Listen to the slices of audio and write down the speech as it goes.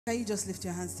Can you just lift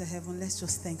your hands to heaven? Let's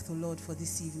just thank the Lord for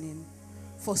this evening,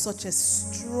 for such a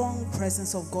strong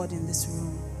presence of God in this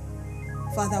room.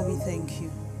 Father, we thank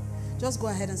you. Just go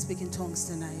ahead and speak in tongues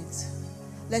tonight.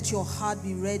 Let your heart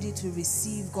be ready to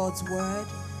receive God's word.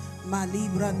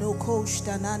 Malibra no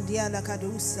koshtanandia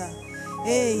lakadusa.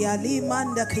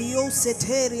 Alimanda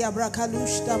kiyoseteria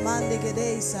brakalushta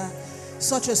mandegedesa.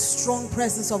 Such a strong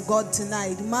presence of God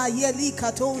tonight. Mayeli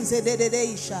katonze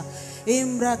dededesha.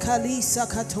 Imbra kalisa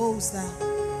katozda.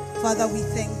 Father, we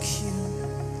thank you.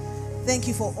 Thank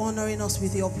you for honoring us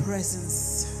with your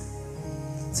presence.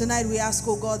 Tonight we ask,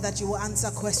 oh God, that you will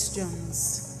answer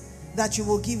questions, that you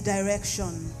will give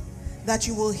direction, that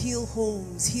you will heal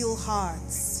homes, heal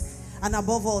hearts, and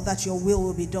above all, that your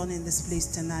will be done in this place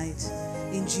tonight.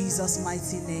 In Jesus'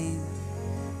 mighty name.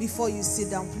 Before you sit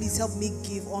down, please help me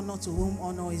give honor to whom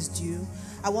honor is due.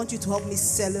 I want you to help me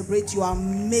celebrate your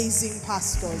amazing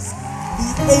pastors, the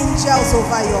angels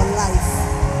over your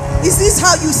life. Is this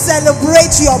how you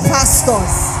celebrate your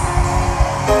pastors?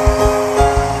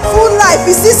 Full life,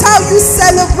 is this how you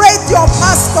celebrate your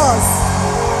pastors?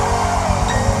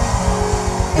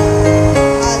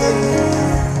 Hallelujah.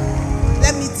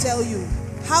 Let me tell you,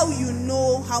 how you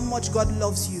know how much God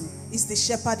loves you is the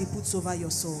shepherd he puts over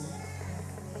your soul.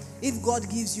 If God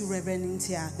gives you Reverend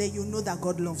here, then you know that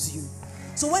God loves you.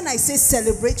 So when I say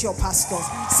celebrate your pastors,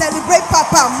 celebrate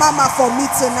Papa and Mama for me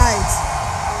tonight.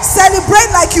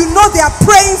 Celebrate like you know they are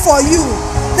praying for you,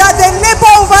 that they labor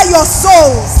over your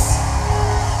souls.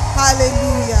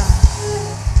 Hallelujah.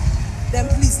 Then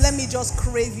please let me just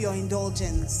crave your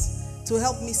indulgence to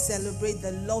help me celebrate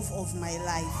the love of my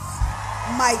life,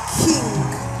 my king,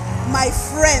 my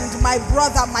friend, my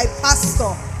brother, my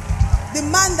pastor, the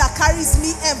man that carries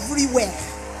me everywhere.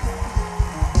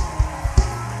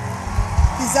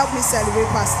 Please help me celebrate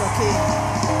Pastor K.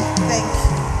 Thank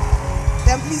you.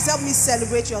 Then please help me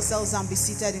celebrate yourselves and be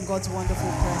seated in God's wonderful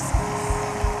presence.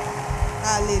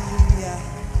 Hallelujah.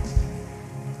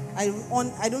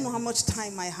 I don't know how much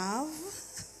time I have.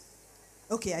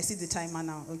 Okay, I see the timer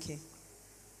now. Okay.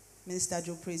 Minister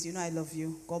Joe, praise you. You know I love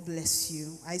you. God bless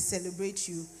you. I celebrate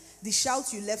you. The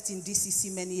shout you left in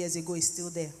DCC many years ago is still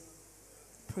there.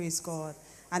 Praise God.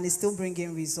 And it's still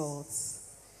bringing results.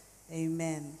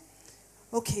 Amen.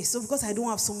 Okay, so because I don't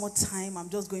have so much time, I'm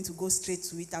just going to go straight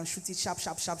to it and shoot it sharp.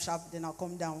 Then I'll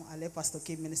come down and let Pastor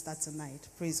K minister tonight.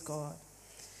 Praise God.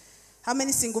 How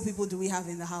many single people do we have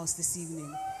in the house this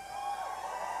evening?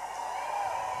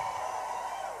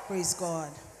 Praise God.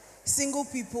 Single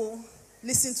people,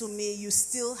 listen to me. You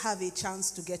still have a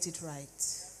chance to get it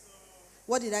right.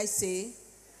 What did I say?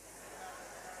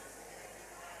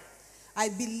 I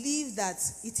believe that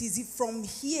it is from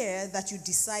here that you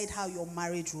decide how your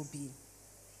marriage will be.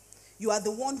 You are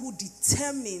the one who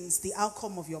determines the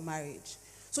outcome of your marriage.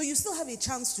 So you still have a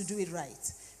chance to do it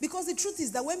right. Because the truth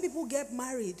is that when people get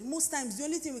married, most times the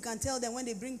only thing we can tell them when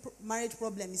they bring marriage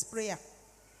problem is prayer.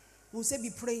 We'll say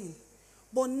be praying.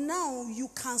 But now you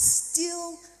can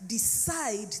still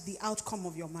decide the outcome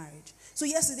of your marriage. So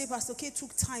yesterday, Pastor K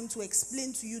took time to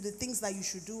explain to you the things that you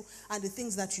should do and the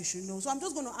things that you should know. So I'm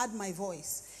just going to add my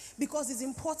voice because it's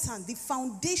important. The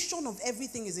foundation of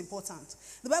everything is important.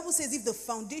 The Bible says if the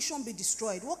foundation be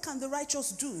destroyed, what can the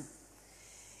righteous do?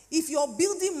 If your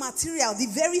building material, the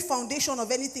very foundation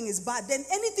of anything is bad, then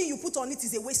anything you put on it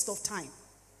is a waste of time.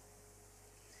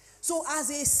 So as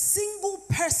a single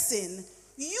person,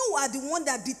 you are the one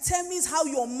that determines how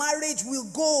your marriage will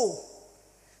go.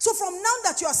 So from now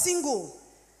that you are single,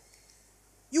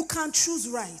 you can choose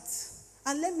right.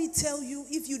 And let me tell you,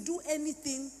 if you do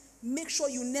anything, make sure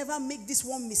you never make this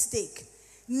one mistake.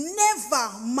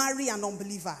 Never marry an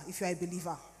unbeliever if you are a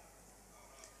believer.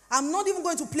 I'm not even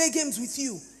going to play games with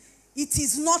you. It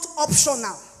is not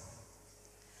optional.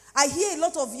 I hear a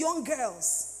lot of young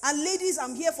girls, and ladies,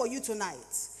 I'm here for you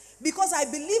tonight. Because I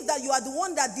believe that you are the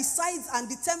one that decides and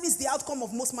determines the outcome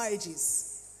of most marriages.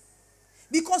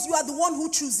 Because you are the one who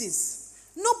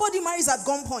chooses. Nobody marries at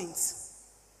gunpoint.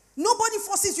 Nobody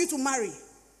forces you to marry.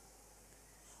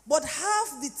 But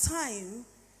half the time,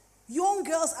 young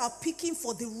girls are picking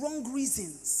for the wrong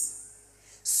reasons.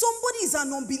 Somebody is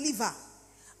an unbeliever.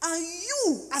 And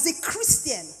you, as a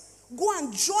Christian, go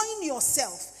and join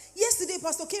yourself. Yesterday,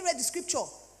 Pastor K read the scripture.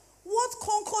 What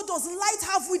concord does light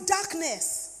have with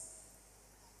darkness?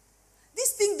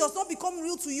 This thing does not become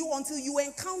real to you until you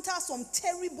encounter some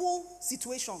terrible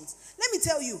situations. Let me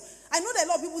tell you, I know that a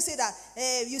lot of people say that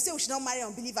you say we should not marry an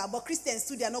unbeliever, but Christians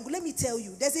too, they are not good. Let me tell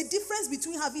you, there's a difference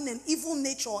between having an evil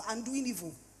nature and doing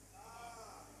evil.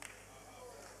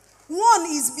 One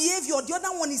is behavior, the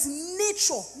other one is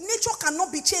nature. Nature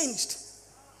cannot be changed.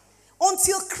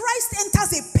 Until Christ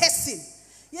enters a person,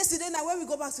 Yesterday night, when we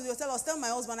go back to the hotel, I was telling my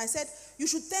husband, I said, you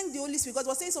should thank the Holy Spirit, because he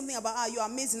was saying something about, you're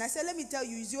amazing. I said, let me tell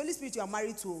you, it's the Holy Spirit you are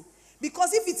married to.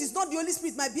 Because if it is not the Holy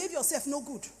Spirit, my behave yourself no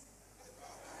good.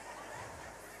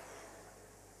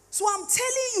 So I'm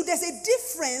telling you, there's a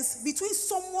difference between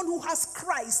someone who has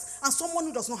Christ and someone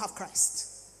who does not have Christ.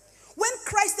 When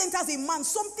Christ enters a man,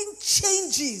 something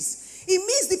changes. It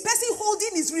means the person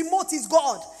holding his remote is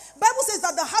God. Bible says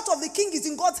that the heart of the king is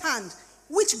in God's hand.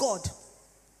 Which God?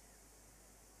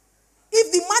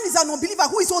 If the man is an unbeliever,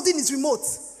 who is holding his remote?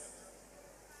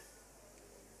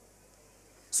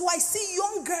 So I see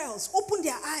young girls open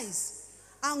their eyes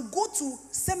and go to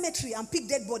cemetery and pick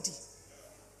dead body.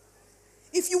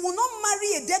 If you will not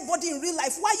marry a dead body in real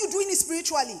life, why are you doing it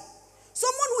spiritually?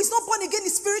 Someone who is not born again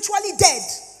is spiritually dead.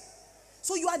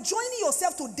 So you are joining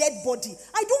yourself to dead body.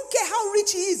 I don't care how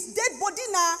rich he is. Dead body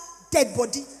now, dead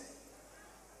body.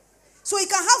 So he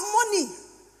can have money.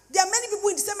 There are many people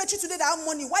in the cemetery today that have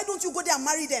money. Why don't you go there and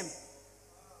marry them?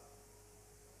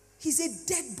 He's a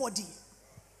dead body.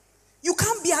 You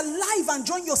can't be alive and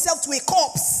join yourself to a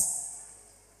corpse.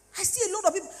 I see a lot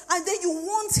of people, and then you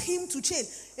want him to change.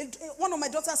 One of my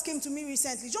daughters came to me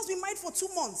recently, just been married for 2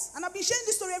 months. And I've been sharing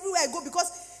this story everywhere I go,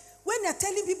 because when they're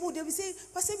telling people, they'll be saying,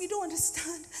 Pastor, you don't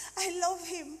understand. I love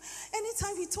him.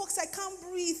 Anytime he talks, I can't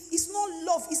breathe. It's not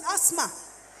love, it's asthma.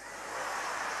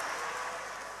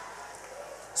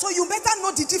 So you better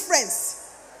know the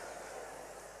difference.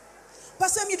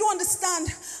 Pastor, you don't understand.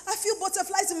 I feel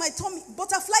butterflies in my tummy.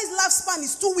 Butterflies' lifespan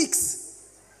is 2 weeks.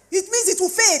 It means it will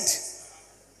fade.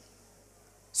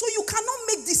 So you cannot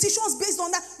make decisions based on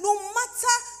that, no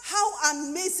matter how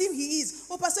amazing he is.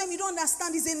 Oh, Pastor, you don't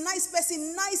understand. He's a nice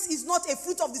person. Nice is not a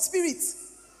fruit of the Spirit.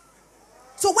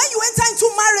 So when you enter into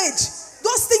marriage,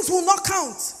 those things will not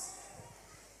count.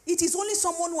 It is only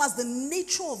someone who has the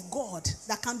nature of God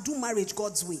that can do marriage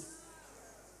God's way.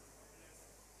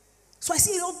 So I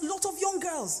see a lot of young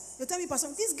girls. They tell me, Pastor,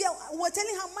 this girl, we're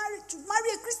telling her to marry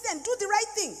a Christian, do the right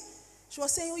thing. She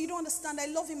was saying, oh, you don't understand. I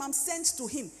love him. I'm sent to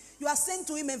him. You are sent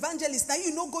to him, evangelist. Now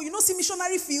you know, go. You know, see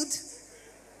missionary field.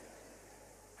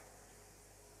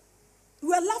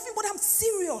 We are laughing, but I'm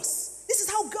serious. This is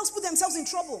how girls put themselves in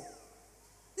trouble.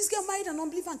 This girl married an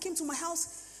unbeliever and came to my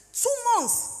house. 2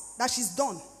 months that she's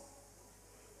done.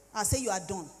 I say, you are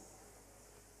done.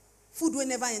 Food will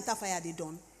never enter fire, they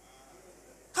done.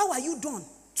 How are you done?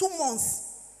 2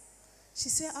 months. She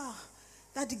said,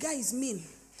 that the guy is mean.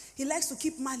 He likes to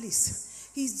keep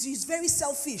malice. He's very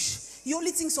selfish. He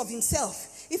only thinks of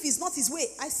himself. If it's not his way.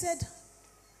 I said,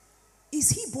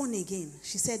 is he born again?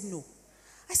 She said, no.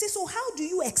 I said, so how do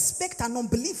you expect an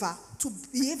unbeliever to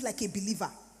behave like a believer?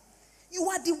 You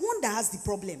are the one that has the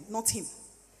problem, not him.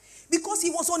 Because he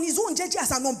was on his own judge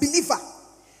as an unbeliever.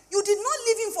 You did not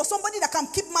leave him for somebody that can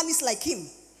keep malice like him.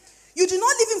 You did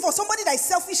not leave him for somebody that is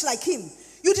selfish like him.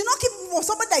 You did not keep him for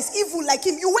somebody that is evil like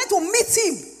him. You went to meet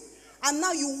him. And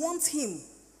now you want him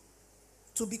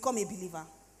to become a believer.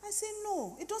 I say,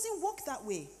 no, it doesn't work that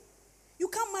way. You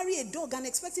can't marry a dog and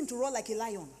expect him to roar like a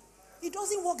lion. It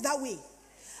doesn't work that way.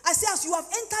 I say, as you have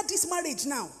entered this marriage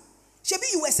now,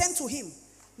 Shebi, you were sent to him.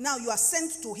 Now you are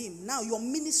sent to him. Now your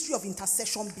ministry of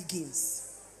intercession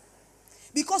begins.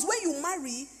 Because when you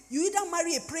marry, you either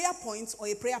marry a prayer point or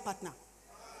a prayer partner.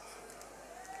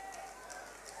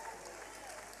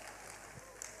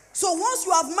 So once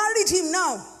you have married him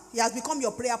now, he has become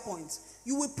your prayer point.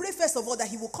 You will pray first of all that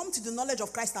he will come to the knowledge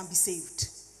of Christ and be saved.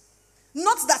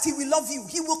 Not that he will love you.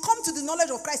 He will come to the knowledge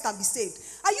of Christ and be saved.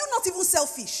 Are you not even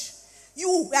selfish?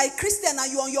 You are a Christian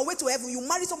and you're on your way to heaven. You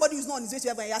marry somebody who's not on his way to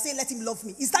heaven and you are saying, let him love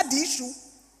me. Is that the issue?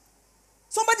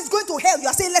 Somebody's going to hell. You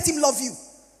are saying, let him love you.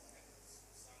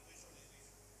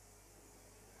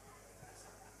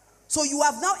 So you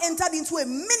have now entered into a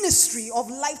ministry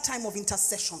of lifetime of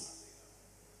intercession.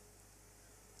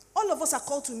 All of us are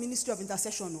called to ministry of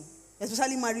intercession,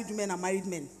 especially married women and married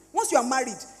men. Once you are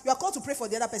married, you are called to pray for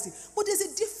the other person. But there's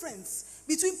a difference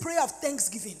between prayer of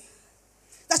thanksgiving.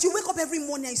 That you wake up every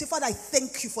morning and you say, Father, I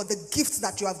thank you for the gift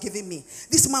that you have given me.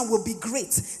 This man will be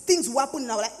great. Things will happen in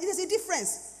our life. There's a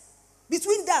difference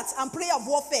between that and prayer of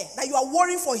warfare, that you are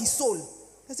worrying for his soul.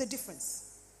 There's a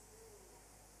difference.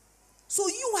 So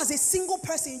you as a single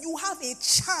person, you have a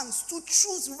chance to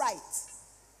choose right.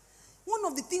 One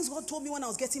of the things God told me when I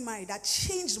was getting married that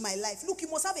changed my life. Look, you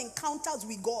must have encounters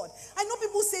with God. I know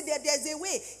people say that there's a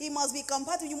way. He must be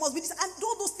compatible. You must be this. And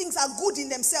all those things are good in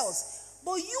themselves.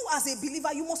 But you as a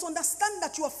believer, you must understand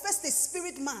that you are first a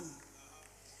spirit man.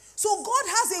 So God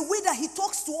has a way that he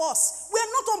talks to us. We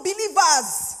are not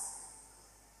unbelievers.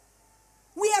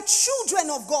 We are children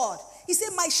of God. He said,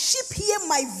 my sheep hear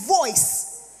my voice.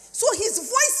 So his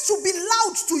voice should be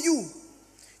loud to you.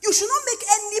 You should not make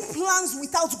any plans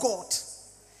without God.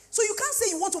 So you can't say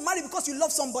you want to marry because you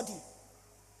love somebody.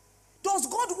 Does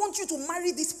God want you to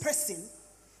marry this person?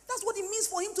 That's what it means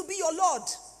for him to be your Lord.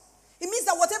 It means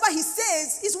that whatever he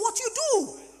says is what you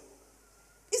do.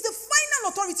 It's the final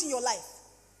authority in your life.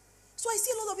 So I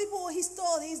see a lot of people, he's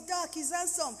tall, he's dark, he's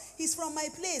handsome, he's from my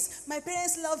place, my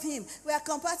parents love him, we are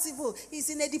compatible,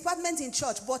 he's in a department in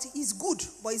church, but he's good.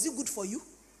 But is he good for you?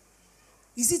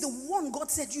 Is he the one God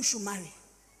said you should marry?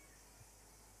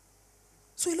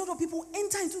 So a lot of people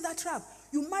enter into that trap.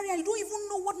 You marry and you don't even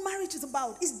know what marriage is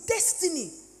about. It's destiny.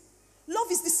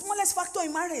 Love is the smallest factor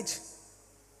in marriage.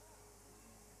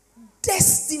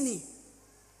 Destiny.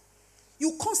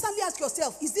 You constantly ask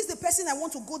yourself, is this the person I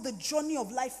want to go the journey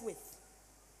of life with?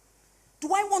 Do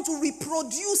I want to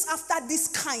reproduce after this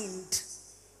kind?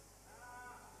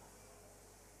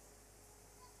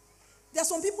 There are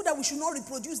some people that we should not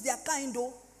reproduce their kind,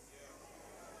 though.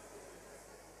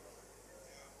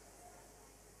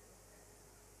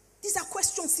 These are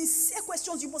questions, sincere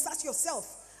questions you must ask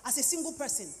yourself as a single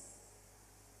person.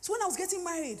 So when I was getting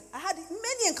married, I had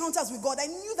many encounters with God. I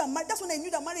knew that that's when I knew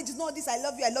that marriage is not this I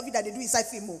love you that they do inside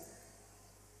film.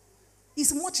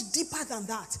 It's much deeper than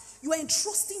that. You are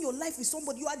entrusting your life with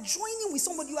somebody. You are joining with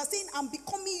somebody. You are saying, I'm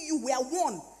becoming you. We are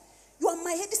one. You are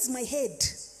my head. This is my head.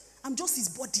 I'm just his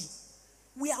body.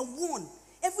 We are one.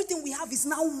 Everything we have is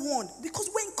now one.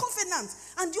 Because we're in covenant.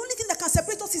 And the only thing that can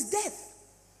separate us is death.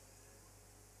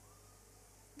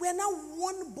 We are now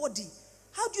one body.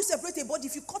 How do you separate a body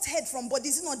if you cut head from body?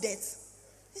 Is it not death?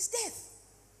 It's death.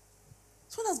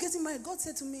 So when I was getting married, God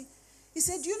said to me, he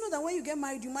said, do you know that when you get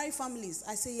married, you marry families?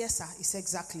 I say, yes, sir. He said,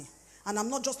 exactly. And I'm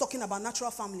not just talking about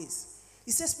natural families.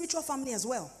 He said, spiritual family as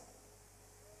well.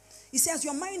 He says,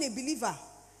 you're marrying a believer.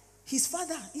 His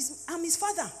father, I'm his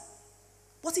father.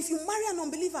 But if you marry an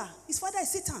unbeliever, his father is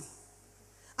Satan.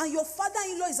 And your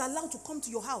father-in-law is allowed to come to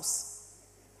your house.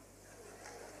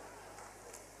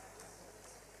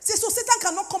 Say, so Satan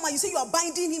cannot come and you say you are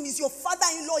binding him. He's your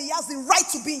father-in-law. He has the right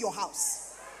to be in your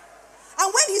house.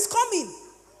 And when he's coming,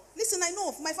 listen, I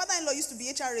know my father-in-law used to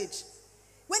be HRH.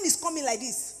 When he's coming like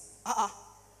this,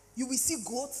 you will see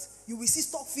goats, you will see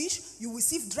stockfish, you will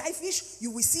see dry fish, you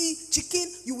will see chicken,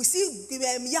 you will see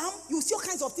yam, you will see all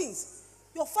kinds of things.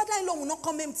 Your father-in-law will not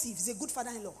come empty if he's a good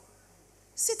father-in-law.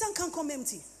 Satan can't come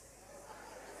empty.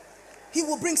 He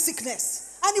will bring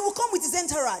sickness. And he will come with his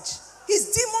entourage.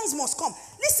 His demons must come.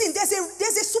 Listen, there's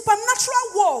a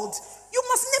supernatural world. You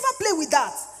must never play with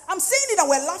that. I'm saying it and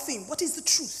we're laughing, but it's the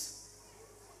truth.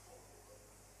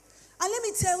 And let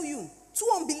me tell you, two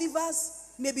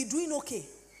unbelievers may be doing okay,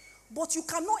 but you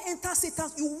cannot enter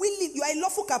Satan's. You are a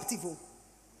lawful captive.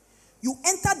 You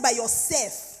entered by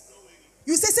yourself.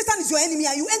 You say Satan is your enemy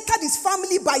and you entered his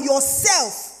family by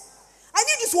yourself. I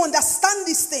need you to understand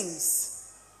these things.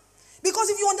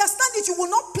 Because if you understand it, you will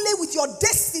not play with your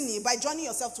destiny by joining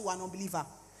yourself to an unbeliever.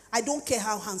 I don't care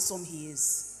how handsome he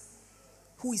is.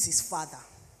 Who is his father?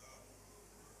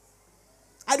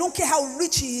 I don't care how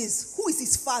rich he is. Who is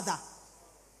his father?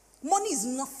 Money is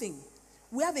nothing.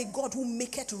 We have a God who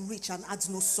maketh rich and adds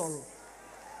no sorrow.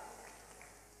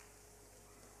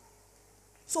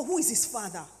 So who is his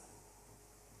father?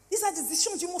 These are the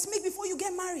decisions you must make before you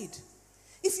get married.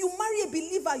 If you marry a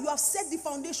believer, you have set the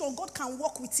foundation. God can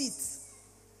work with it.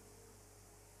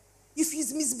 If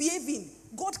he's misbehaving,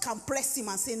 God can press him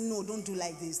and say, no, don't do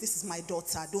like this. This is my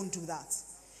daughter. Don't do that.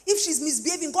 If she's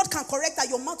misbehaving, God can correct her.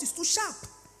 Your mouth is too sharp.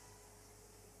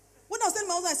 When I was telling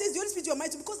my husband, I said, the Holy Spirit you're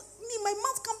married to, because me, my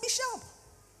mouth can be sharp.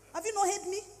 Have you not heard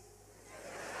me?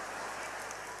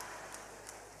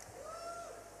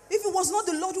 If it was not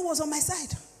the Lord who was on my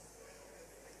side.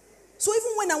 So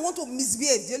even when I want to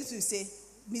misbehave, the Holy Spirit will say,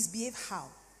 misbehave how?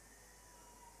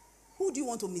 Who do you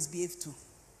want to misbehave to?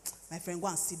 My friend, go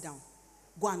and sit down.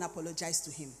 Go and apologize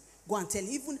to him. Go and tell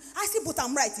him. Even I say, but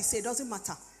I'm right. He said, doesn't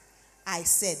matter. I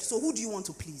said, so who do you want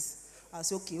to please? I'll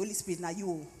say, okay, Holy Spirit, now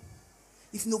you.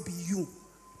 If no be you.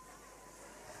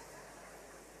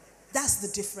 That's the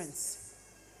difference.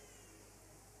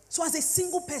 So as a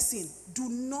single person, do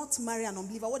not marry an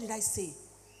unbeliever. What did I say?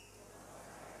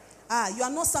 You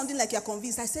are not sounding like you're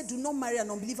convinced. I said, do not marry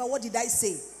an unbeliever. What did I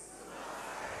say?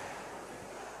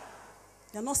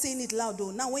 You're not saying it loud,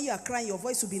 though. Now, when you are crying, your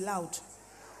voice will be loud.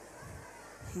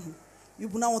 You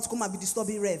will now want to come and be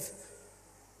disturbing Rev.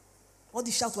 All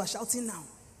the shouts were shouting now.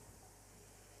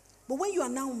 But when you are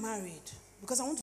now married, because I want to